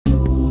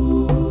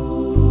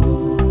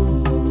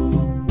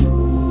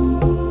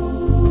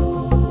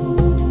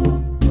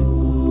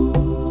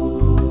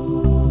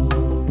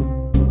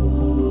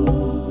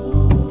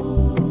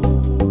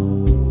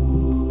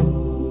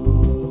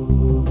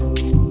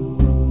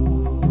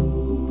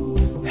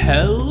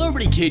Hello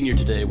everybody, Caden here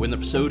today with an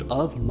episode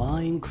of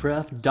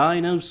Minecraft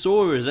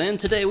Dinosaurs, and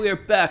today we are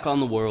back on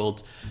the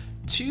world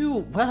to,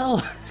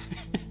 well,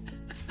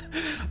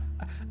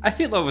 I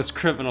feel almost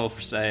criminal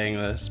for saying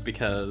this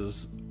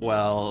because,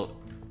 well,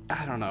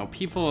 I don't know,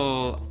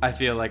 people I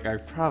feel like are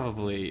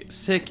probably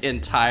sick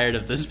and tired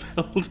of this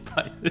build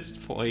by this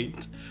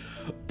point,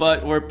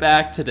 but we're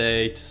back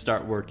today to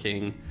start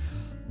working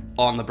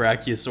on the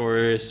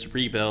Brachiosaurus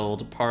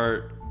rebuild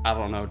part, I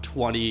don't know,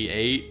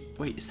 28.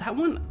 Wait, is that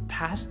one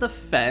past the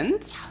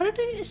fence? How did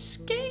it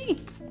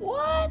escape?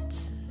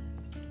 What?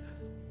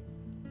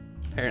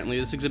 Apparently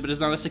this exhibit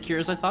is not as secure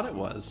as I thought it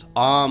was.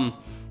 Well,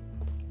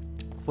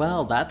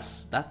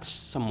 that's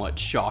somewhat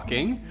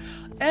shocking.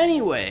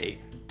 Anyway,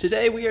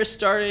 today we are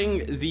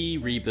starting the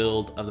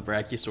rebuild of the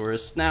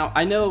Brachiosaurus. Now,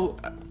 I know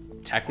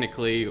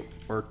technically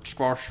we're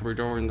supposed to be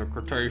doing the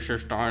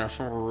Cretaceous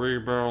dinosaur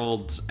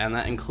rebuilds, and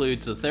that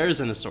includes the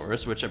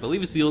Dinosaurs, which I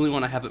believe is the only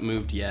one I haven't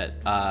moved yet,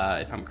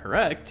 if I'm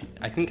correct.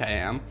 I think I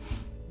am.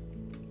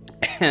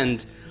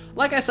 And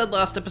like I said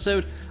last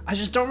episode, I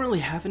just don't really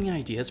have any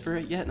ideas for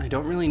it yet, and I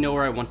don't really know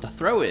where I want to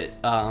throw it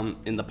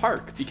in the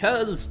park,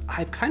 because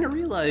I've kind of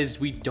realized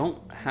we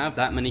don't have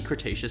that many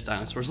Cretaceous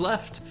dinosaurs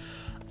left.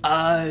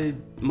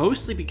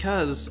 Mostly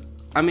because,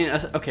 I mean,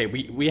 okay,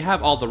 we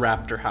have all the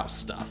Raptor House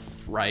stuff,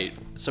 right?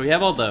 So we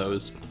have all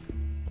those,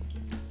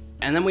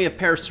 and then we have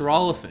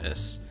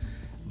Parasaurolophus,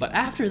 but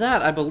after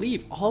that, I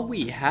believe all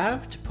we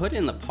have to put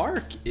in the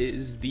park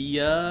is the,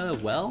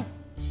 well,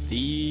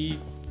 the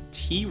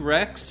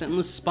T-Rex and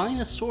the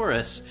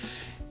Spinosaurus,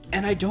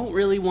 and I don't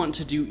really want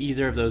to do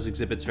either of those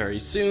exhibits very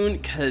soon,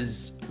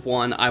 because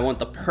one, I want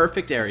the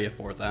perfect area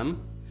for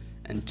them,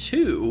 and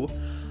two,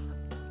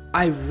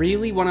 I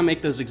really want to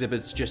make those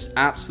exhibits just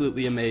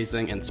absolutely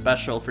amazing and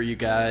special for you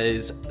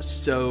guys,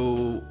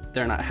 so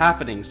they're not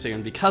happening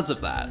soon because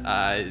of that.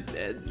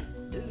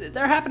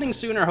 They're happening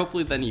sooner,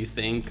 hopefully, than you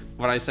think.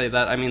 When I say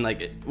that, I mean,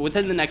 like,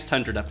 within the next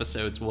 100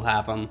 episodes, we'll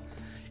have them.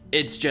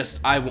 It's just,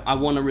 I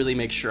want to really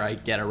make sure I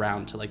get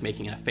around to, like,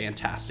 making a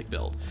fantastic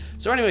build.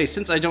 So anyway,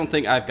 since I don't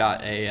think I've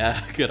got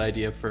a good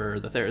idea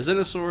for the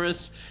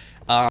Dinosaurs,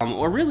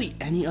 or really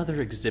any other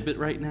exhibit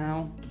right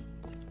now,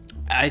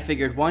 I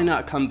figured why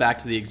not come back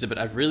to the exhibit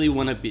I have really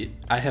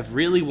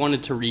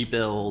wanted to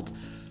rebuild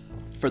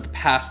for the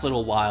past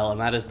little while, and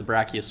that is the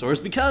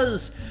Brachiosaurus,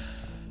 because,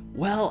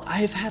 well,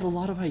 I've had a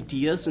lot of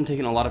ideas and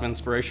taken a lot of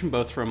inspiration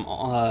both from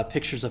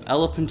pictures of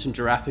elephant and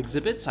giraffe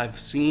exhibits. I've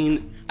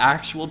seen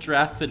actual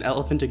giraffe and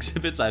elephant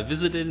exhibits I've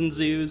visited in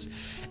zoos,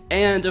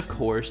 and of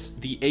course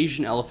the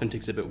Asian elephant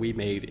exhibit we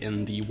made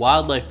in the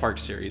Wildlife Park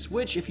series,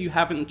 which, if you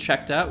haven't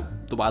checked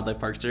out, the Wildlife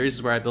Park series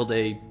is where I build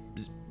a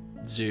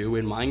zoo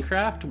in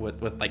Minecraft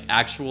with like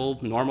actual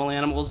normal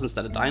animals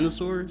instead of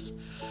dinosaurs.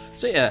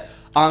 So yeah,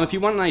 if you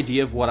want an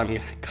idea of what I'm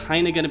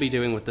kind of going to be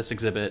doing with this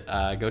exhibit,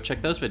 go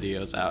check those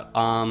videos out.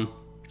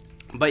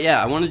 But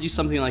yeah, I want to do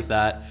something like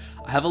that.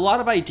 I have a lot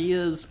of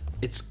ideas.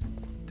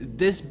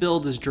 This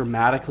build is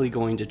dramatically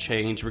going to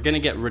change. We're going to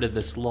get rid of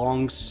this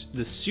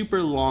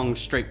super long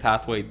straight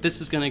pathway.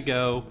 This is going to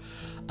go.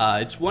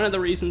 It's one of the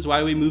reasons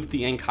why we moved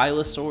the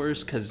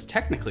Ankylosaurs, because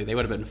technically they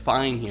would have been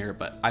fine here,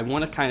 but I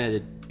want to kind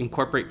of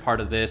incorporate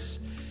part of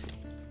this,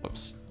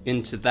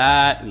 into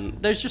that,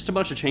 and there's just a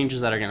bunch of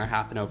changes that are going to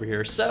happen over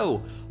here,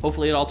 so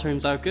hopefully it all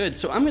turns out good.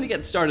 So I'm going to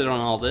get started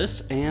on all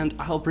this, and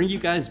I'll bring you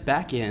guys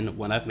back in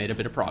when I've made a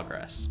bit of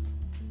progress.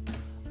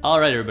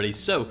 Alright everybody,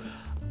 so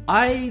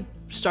I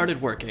started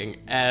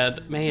working,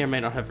 and may or may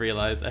not have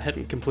realized I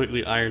hadn't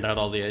completely ironed out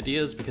all the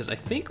ideas, because I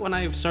think when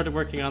I started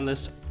working on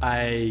this,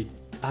 I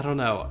don't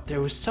know, there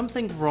was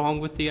something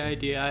wrong with the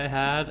idea I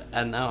had,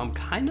 and now I'm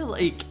kind of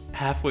like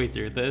halfway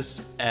through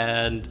this,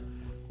 and,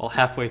 well,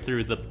 halfway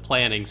through the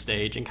planning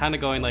stage, and kind of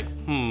going like,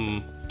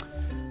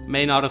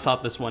 may not have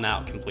thought this one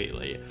out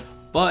completely.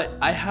 But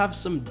I have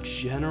some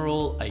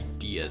general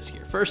ideas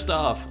here. First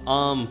off,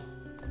 I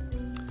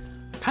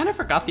kind of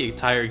forgot the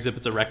entire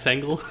exhibit's a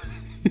rectangle.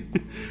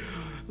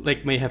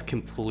 Like, may have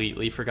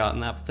completely forgotten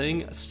that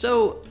thing.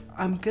 So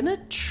I'm gonna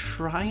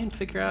try and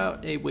figure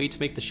out a way to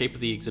make the shape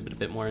of the exhibit a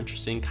bit more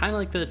interesting. Kind of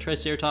like the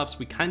Triceratops,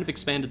 we kind of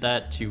expanded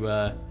that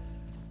to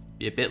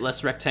be a bit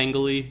less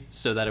rectangle-y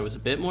so that it was a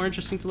bit more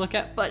interesting to look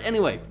at. But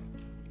anyway,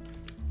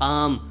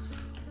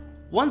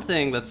 one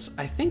thing that's,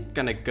 I think,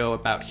 gonna go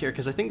about here,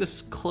 because I think this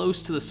is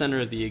close to the center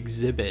of the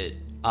exhibit,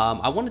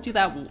 I want to do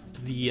that,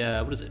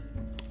 what is it?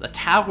 The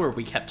tower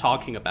we kept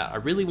talking about. I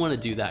really want to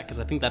do that because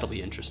I think that'll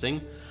be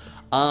interesting.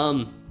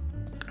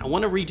 I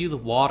want to redo the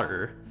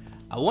water,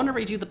 I want to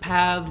redo the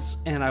paths,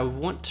 and I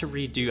want to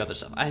redo other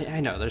stuff.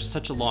 I know, there's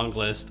such a long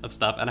list of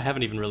stuff, and I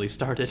haven't even really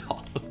started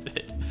all of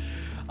it.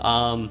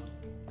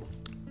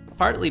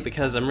 Partly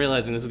because I'm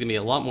realizing this is going to be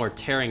a lot more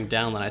tearing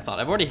down than I thought.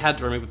 I've already had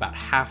to remove about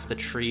half the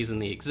trees in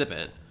the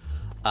exhibit,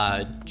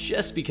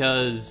 just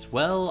because,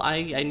 well,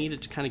 I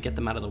needed to kind of get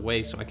them out of the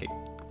way so I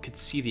could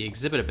see the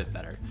exhibit a bit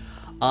better.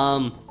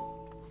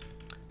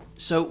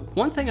 So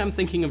one thing I'm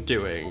thinking of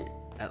doing,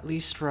 at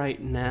least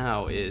right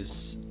now,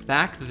 is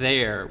back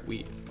there,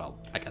 well,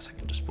 I guess I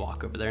can just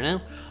walk over there now.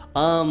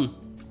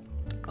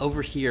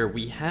 over here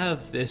we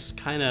have this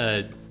kind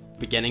of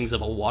beginnings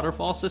of a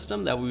waterfall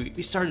system that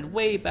we started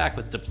way back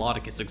with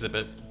Diplodocus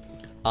exhibit.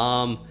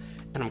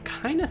 And I'm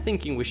kind of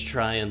thinking we should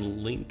try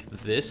and link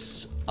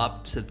this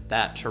up to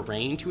that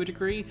terrain to a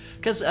degree,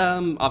 because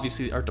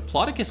obviously our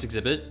Diplodocus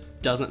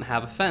exhibit doesn't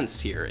have a fence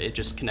here. It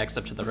just connects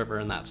up to the river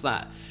and that's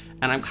that.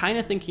 And I'm kind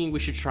of thinking we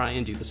should try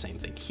and do the same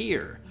thing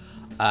here.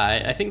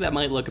 I think that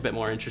might look a bit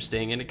more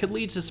interesting, and it could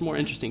lead to some more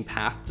interesting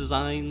path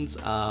designs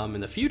in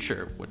the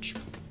future, which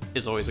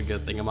is always a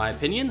good thing in my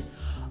opinion.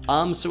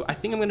 So I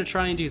think I'm gonna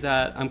try and do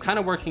that. I'm kind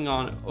of working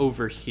on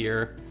over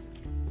here.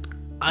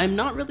 I'm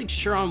not really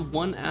sure on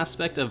one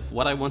aspect of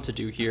what I want to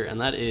do here, and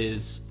that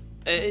is,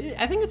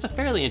 I think it's a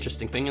fairly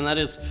interesting thing, and that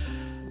is,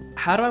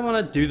 how do I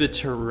want to do the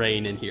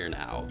terrain in here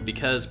now?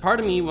 Because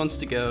part of me wants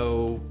to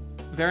go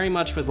very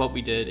much with what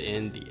we did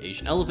in the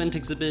Asian elephant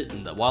exhibit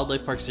and the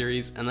wildlife park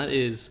series, and that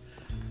is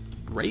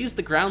raise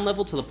the ground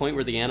level to the point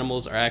where the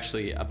animals are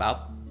actually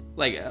about,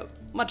 like,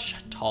 much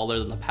taller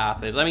than the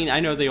path is. I mean,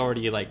 I know they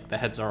already, like, the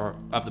heads of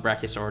the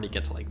Brachiosaurus already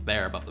get to, like,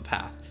 there above the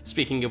path.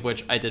 Speaking of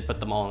which, I did put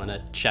them all in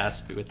a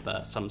chest with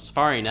some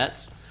safari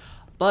nets,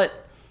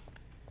 but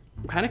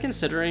I'm kind of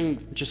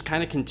considering just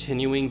kind of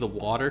continuing the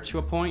water to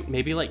a point,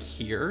 maybe like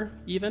here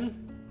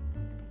even.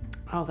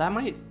 Oh, that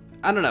might,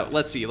 I don't know,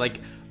 let's see, like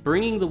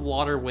bringing the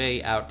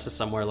waterway out to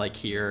somewhere like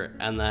here,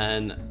 and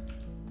then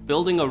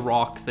building a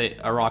rock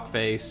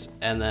face,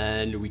 and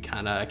then we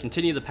kind of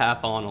continue the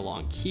path on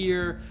along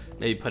here,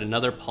 maybe put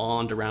another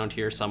pond around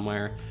here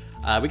somewhere.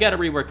 We got to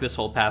rework this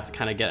whole path to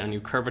kind of get a new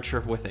curvature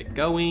with it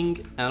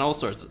going, and all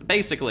sorts.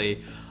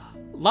 Basically,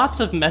 lots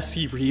of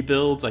messy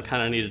rebuilds I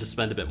kind of needed to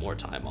spend a bit more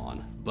time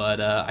on.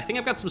 But I think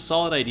I've got some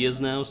solid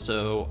ideas now,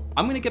 so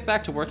I'm going to get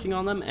back to working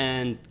on them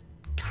and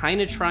kind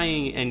of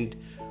trying and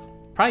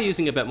probably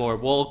using a bit more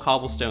wool,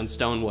 cobblestone,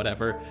 stone,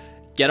 whatever,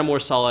 get a more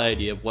solid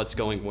idea of what's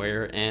going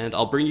where, and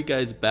I'll bring you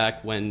guys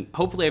back when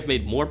hopefully I've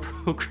made more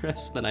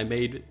progress than I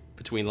made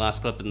between the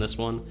last clip and this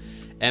one,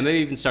 and maybe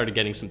even started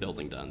getting some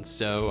building done.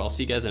 So I'll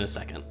see you guys in a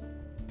second.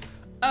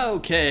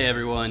 Okay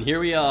everyone, here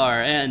we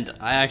are, and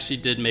I actually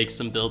did make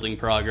some building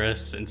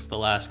progress since the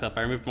last clip.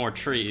 I removed more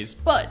trees,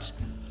 but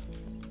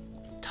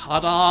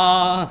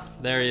ta-da!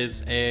 There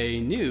is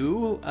a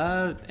new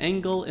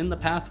angle in the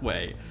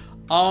pathway.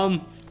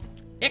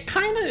 It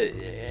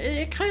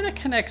kind of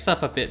connects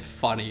up a bit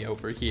funny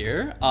over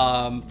here.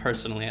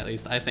 Personally, at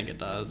least, I think it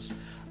does.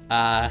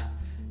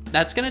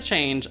 That's gonna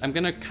change. I'm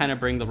gonna kind of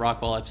bring the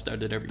rock wall I've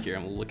started over here,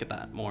 and we'll look at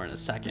that more in a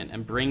second,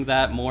 and bring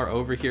that more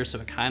over here so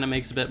it kind of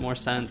makes a bit more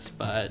sense,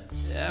 but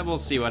yeah, we'll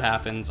see what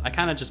happens. I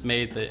kind of just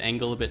made the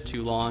angle a bit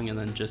too long and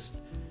then just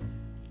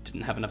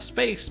didn't have enough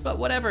space, but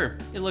whatever.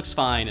 It looks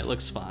fine,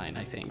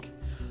 I think.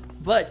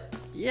 But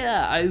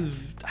yeah,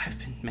 I've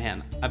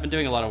been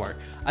doing a lot of work.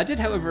 I did,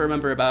 however,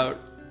 remember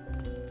about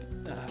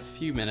a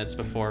few minutes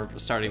before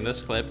starting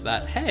this clip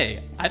that,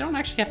 hey, I don't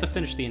actually have to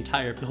finish the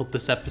entire build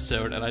this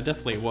episode, and I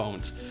definitely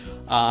won't.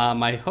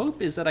 My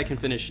hope is that I can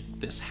finish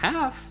this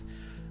half,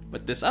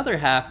 but this other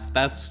half,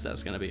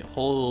 that's gonna be a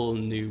whole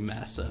new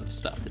mess of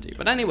stuff to do.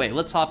 But anyway,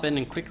 let's hop in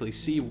and quickly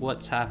see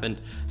what's happened.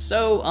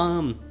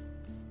 So,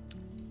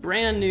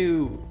 brand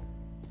new,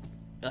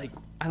 like,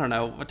 I don't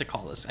know what to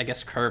call this, I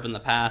guess curve in the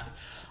path.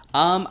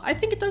 I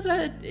think it does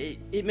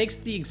it makes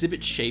the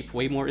exhibit shape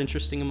way more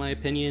interesting in my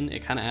opinion.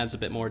 It kind of adds a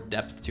bit more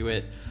depth to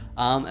it,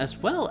 as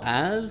well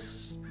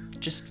as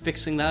just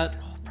fixing that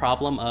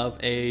problem of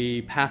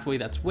a pathway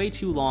that's way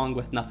too long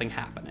with nothing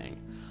happening,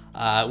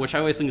 which I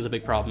always think is a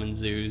big problem in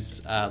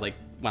zoos. Like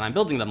when I'm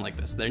building them like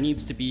this, there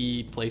needs to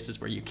be places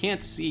where you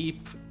can't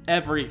see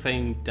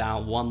everything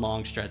down one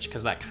long stretch,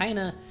 because that kind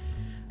of,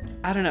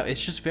 I don't know,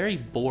 it's just very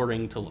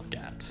boring to look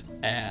at.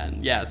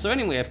 And yeah, so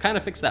anyway, I've kind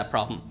of fixed that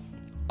problem.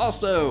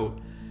 Also,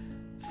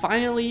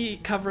 finally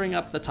covering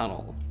up the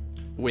tunnel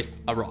with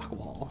a rock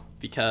wall,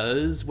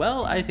 because,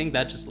 well, I think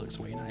that just looks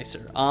way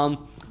nicer.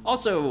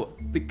 Also,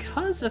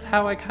 because of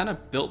how I kind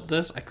of built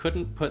this, I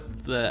couldn't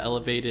put the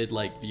elevated,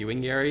 like,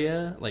 viewing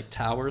area, like,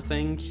 tower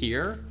thing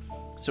here.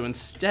 So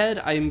instead,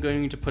 I'm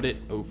going to put it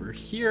over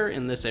here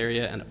in this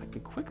area, and if I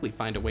can quickly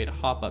find a way to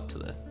hop up to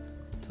the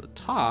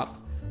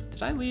top.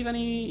 Did I leave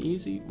any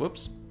easy,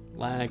 whoops,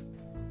 lag.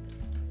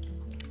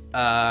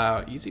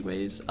 Easy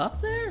ways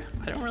up there?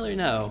 I don't really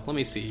know. Let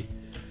me see.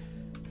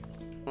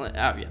 Oh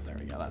yeah, there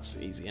we go. That's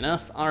easy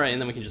enough. All right,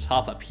 and then we can just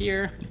hop up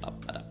here.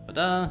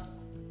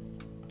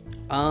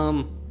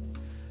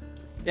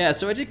 Yeah,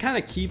 so I did kind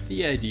of keep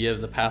the idea of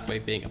the pathway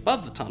being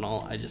above the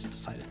tunnel. I just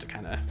decided to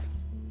kind of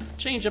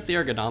change up the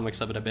ergonomics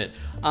of it a bit.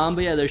 But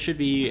yeah, there should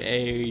be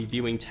a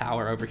viewing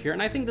tower over here,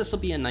 and I think this will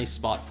be a nice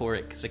spot for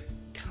it, because I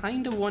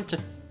kind of want to,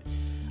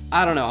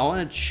 I don't know, I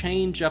want to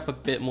change up a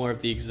bit more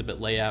of the exhibit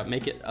layout,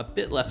 make it a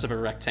bit less of a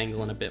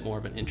rectangle and a bit more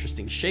of an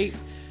interesting shape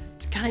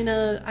to kind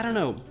of, I don't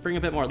know, bring a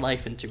bit more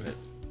life into it.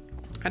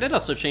 I did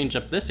also change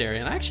up this area,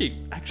 and I actually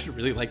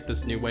really like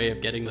this new way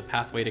of getting the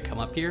pathway to come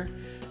up here,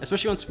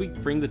 especially once we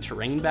bring the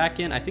terrain back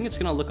in. I think it's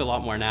going to look a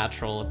lot more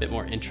natural, a bit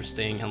more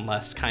interesting, and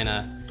less kind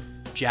of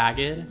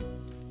jagged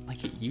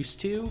like it used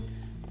to.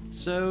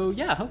 So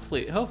yeah,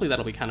 hopefully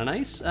that'll be kind of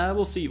nice.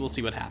 We'll see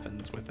what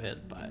happens with it,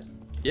 but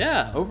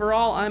yeah,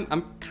 overall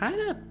I'm kind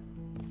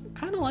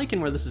of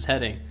liking where this is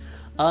heading.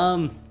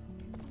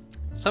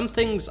 Some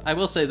things I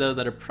will say though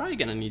that are probably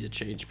gonna need to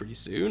change pretty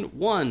soon.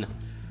 One,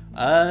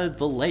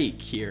 the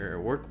lake here.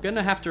 We're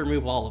gonna have to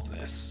remove all of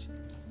this.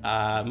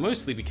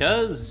 Mostly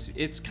because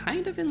it's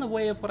kind of in the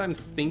way of what I'm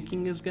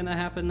thinking is gonna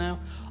happen now.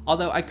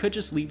 Although I could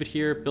just leave it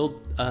here,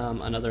 build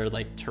another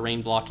like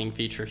terrain blocking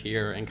feature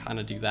here and kind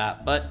of do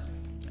that. But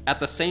at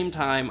the same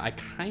time, I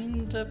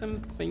kind of am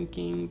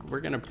thinking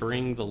we're gonna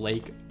bring the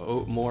lake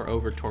more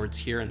over towards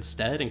here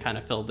instead and kind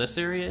of fill this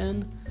area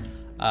in.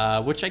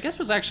 Which I guess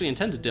was actually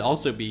intended to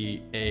also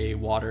be a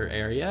water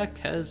area,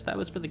 because that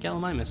was for the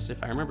Gallimimus,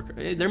 if I remember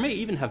correctly. There may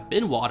even have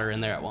been water in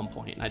there at one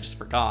point, and I just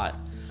forgot.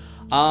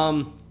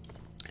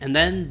 And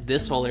then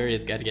this whole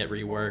area's got to get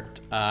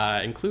reworked,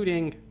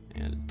 including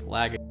and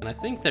lag. And I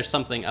think there's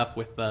something up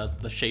with the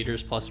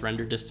shaders plus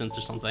render distance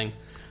or something.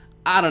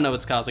 I don't know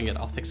what's causing it.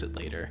 I'll fix it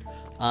later.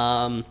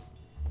 But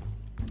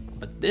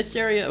this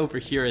area over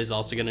here is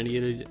also going to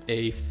need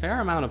a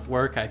fair amount of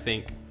work, I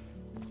think.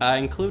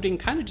 Including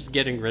kind of just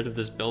getting rid of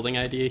this building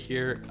idea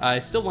here. I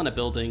still want a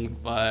building,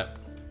 but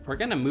we're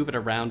gonna move it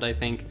around, I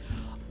think.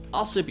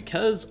 Also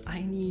because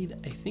I need,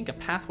 I think, a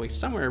pathway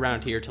somewhere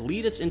around here to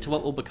lead us into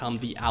what will become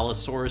the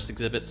Allosaurus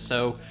exhibit.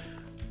 So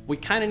we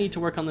kind of need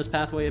to work on this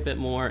pathway a bit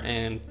more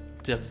and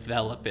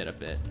develop it a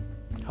bit.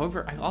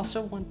 However, I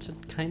also want to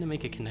kind of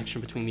make a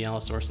connection between the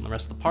Allosaurus and the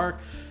rest of the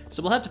park.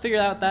 So we'll have to figure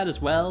out that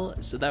as well.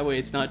 So that way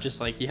it's not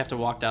just like you have to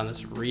walk down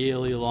this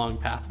really long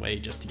pathway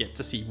just to get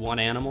to see one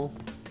animal.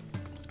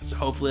 So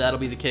hopefully that'll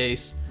be the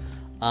case.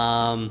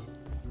 In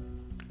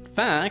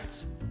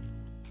fact,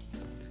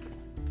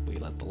 if we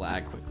let the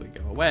lag quickly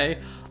go away,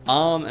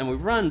 and we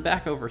run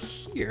back over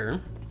here,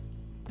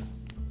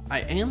 I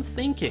am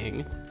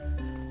thinking,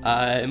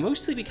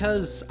 mostly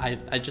because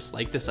I just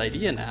like this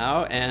idea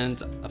now,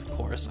 and of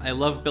course, I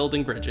love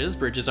building bridges.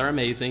 Bridges are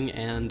amazing,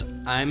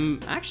 and I'm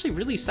actually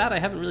really sad I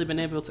haven't really been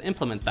able to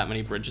implement that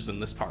many bridges in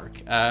this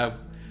park.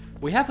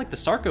 We have like the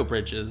Sarco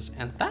bridges,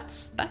 and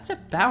that's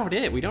about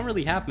it. We don't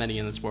really have many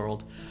in this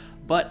world,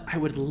 but I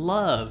would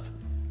love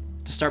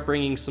to start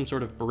bringing some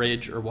sort of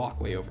bridge or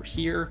walkway over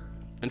here.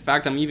 In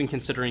fact, I'm even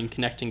considering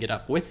connecting it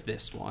up with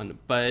this one,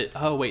 but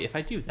oh wait, if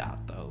I do that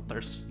though,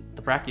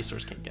 the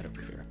Brachiosaurus can't get over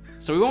here.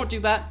 So we won't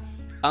do that.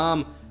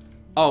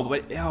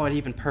 It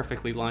even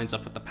perfectly lines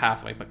up with the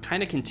pathway, but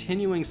kind of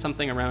continuing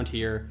something around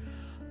here.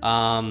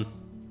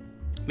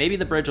 Maybe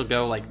the bridge will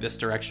go like this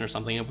direction or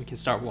something, if we can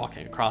start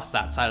walking across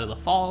that side of the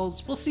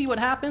falls. We'll see what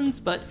happens,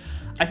 but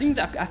I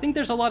think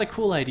there's a lot of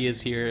cool ideas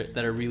here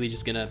that are really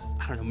just gonna,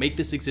 I don't know, make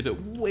this exhibit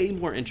way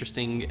more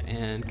interesting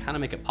and kind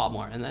of make it pop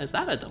more. And is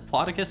that a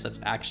Diplodocus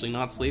that's actually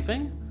not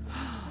sleeping?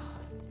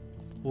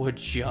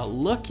 Would you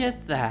look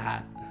at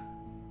that?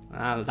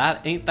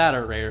 Ain't that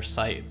a rare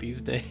sight these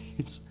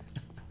days?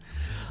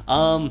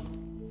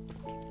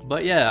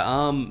 But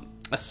yeah,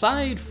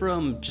 aside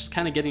from just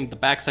kind of getting the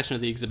back section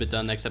of the exhibit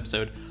done next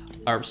episode,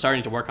 or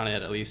starting to work on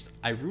it at least,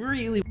 I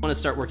really want to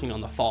start working on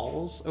the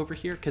falls over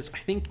here, because I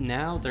think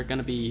now they're going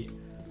to be,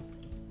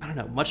 I don't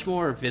know, much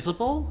more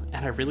visible,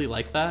 and I really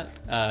like that.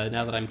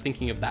 Now that I'm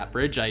thinking of that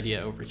bridge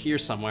idea over here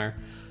somewhere,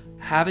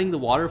 having the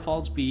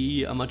waterfalls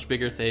be a much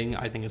bigger thing,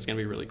 I think it's going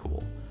to be really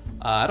cool.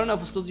 I don't know if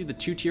we'll still do the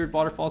two-tiered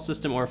waterfall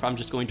system, or if I'm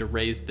just going to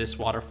raise this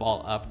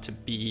waterfall up to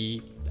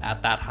be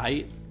at that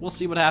height. We'll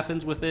see what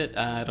happens with it.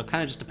 It'll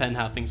kind of just depend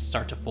how things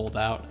start to fold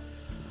out.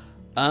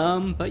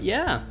 But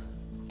yeah,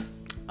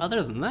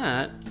 other than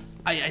that,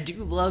 I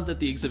do love that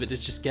the exhibit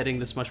is just getting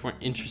this much more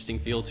interesting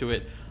feel to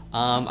it.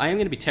 I am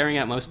going to be tearing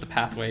out most of the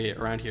pathway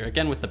around here,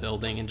 again with the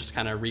building, and just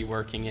kind of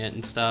reworking it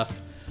and stuff.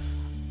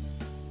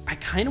 I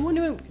kind of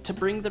want to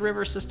bring the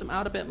river system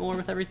out a bit more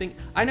with everything.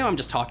 I know I'm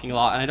just talking a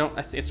lot, and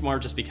it's more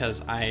just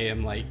because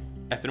I've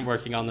been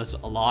working on this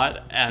a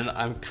lot, and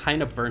I'm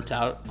kind of burnt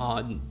out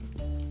on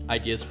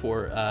ideas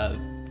for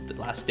the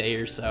last day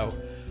or so.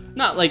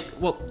 Not like,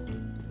 well,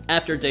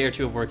 after a day or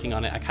two of working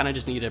on it, I kind of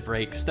just need a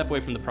break, step away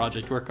from the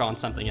project, work on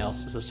something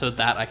else, so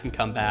that I can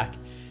come back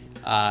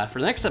for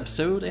the next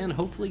episode and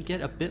hopefully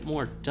get a bit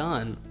more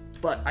done.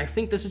 But I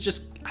think this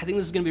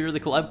is gonna be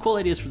really cool. I have cool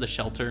ideas for the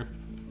shelter.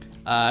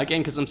 Again,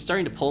 because I'm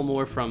starting to pull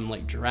more from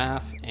like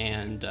giraffe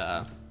and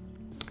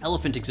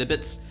elephant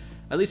exhibits.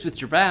 At least with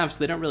giraffes,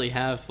 they don't really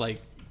have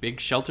like big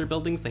shelter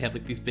buildings. They have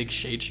like these big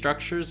shade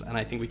structures, and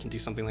I think we can do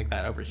something like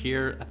that over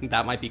here. I think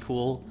that might be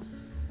cool.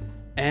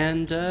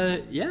 And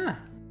yeah,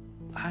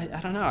 I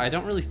don't know. I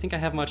don't really think I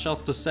have much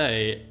else to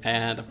say,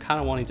 and I'm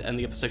kind of wanting to end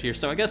the episode here.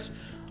 So I guess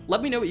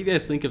let me know what you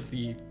guys think of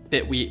the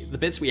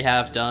bits we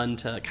have done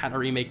to kind of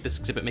remake this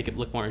exhibit, make it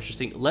look more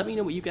interesting. Let me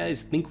know what you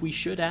guys think we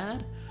should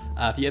add.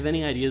 If you have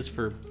any ideas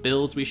for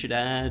builds we should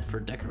add, for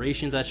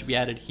decorations that should be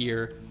added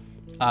here,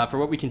 for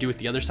what we can do with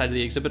the other side of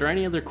the exhibit, or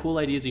any other cool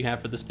ideas you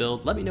have for this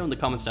build, let me know in the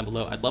comments down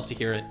below. I'd love to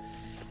hear it.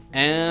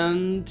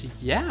 And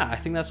yeah, I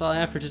think that's all I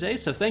have for today.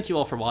 So thank you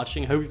all for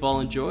watching. I hope you've all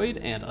enjoyed,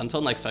 and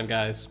until next time,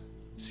 guys,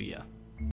 see ya.